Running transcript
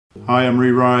Hi, I'm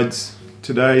Re-Rides.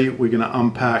 Today we're going to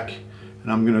unpack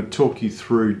and I'm going to talk you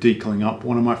through decaling up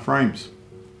one of my frames.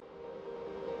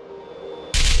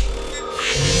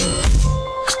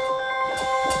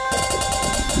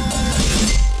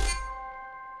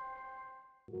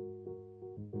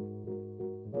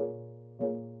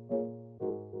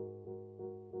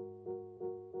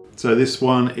 So this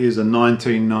one is a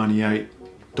 1998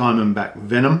 Diamond Back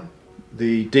Venom.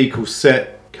 The decal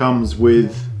set comes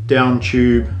with down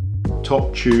tube,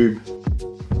 top tube,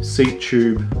 seat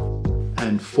tube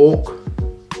and fork.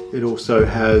 It also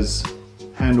has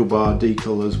handlebar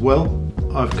decal as well.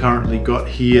 I've currently got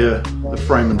here the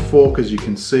frame and fork, as you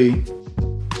can see,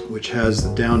 which has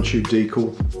the down tube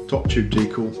decal, top tube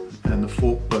decal and the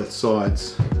fork both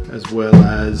sides, as well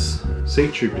as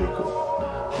seat tube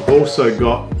decal. I've also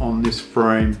got on this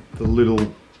frame the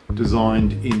little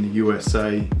designed in the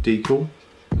USA decal.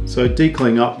 So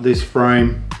decaling up this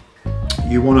frame,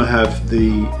 you want to have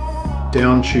the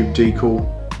down tube decal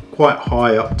quite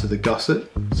high up to the gusset.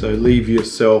 So leave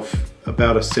yourself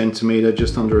about a centimetre,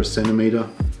 just under a centimetre,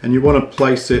 and you want to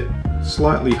place it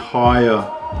slightly higher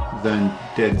than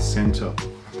dead centre,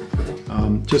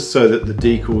 just so that the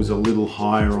decal is a little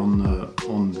higher on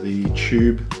the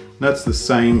tube. That's the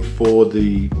same for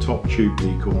the top tube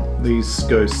decal. These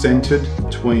go centered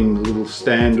between the little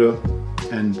stander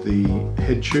and the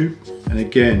head tube. And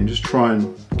again, just try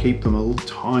and keep them a little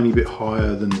tiny bit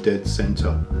higher than dead center.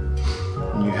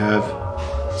 And you have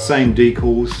same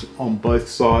decals on both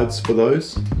sides for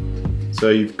those. So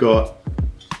you've got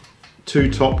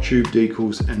two top tube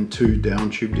decals and two down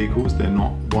tube decals. They're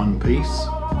not one piece.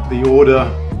 The order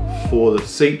for the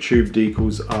seat tube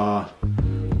decals are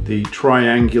the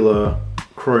triangular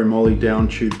chromoly down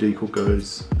tube decal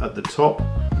goes at the top,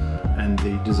 and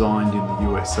the designed in the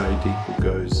USA decal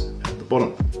goes at the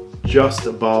bottom, just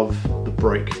above the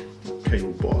brake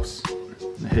cable boss.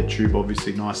 The head tube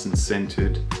obviously nice and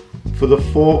centered. For the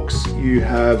forks, you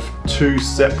have two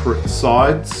separate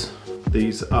sides.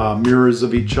 These are mirrors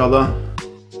of each other,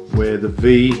 where the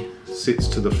V sits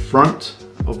to the front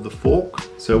of the fork.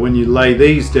 So when you lay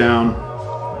these down,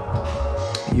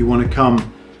 you want to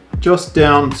come just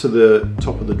down to the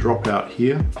top of the dropout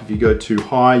here. If you go too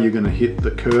high, you're going to hit the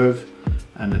curve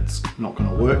and it's not going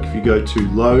to work. If you go too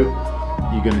low,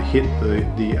 you're going to hit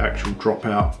the actual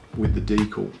dropout with the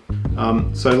decal.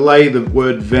 So lay the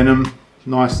word Venom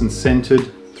nice and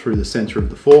centered through the center of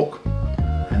the fork,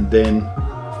 and then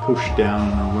push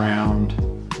down and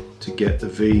around to get the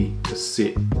V to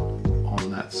sit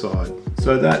on that side.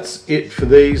 So that's it for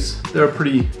these. They're a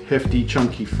pretty hefty,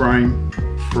 chunky frame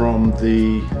from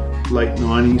the late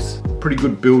 90s. Pretty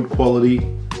good build quality,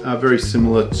 very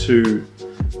similar to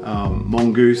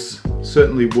Mongoose.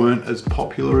 Certainly weren't as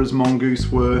popular as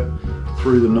Mongoose were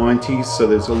through the 90s, so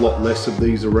there's a lot less of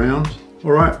these around.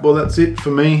 Alright, well that's it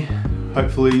for me.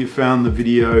 Hopefully you found the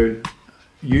video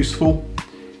useful.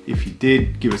 If you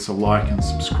did, give us a like and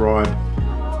subscribe.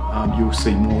 You'll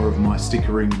see more of my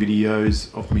stickering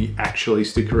videos of me actually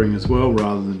stickering as well,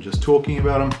 rather than just talking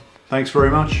about them. Thanks very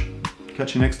much.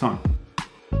 Catch you next time.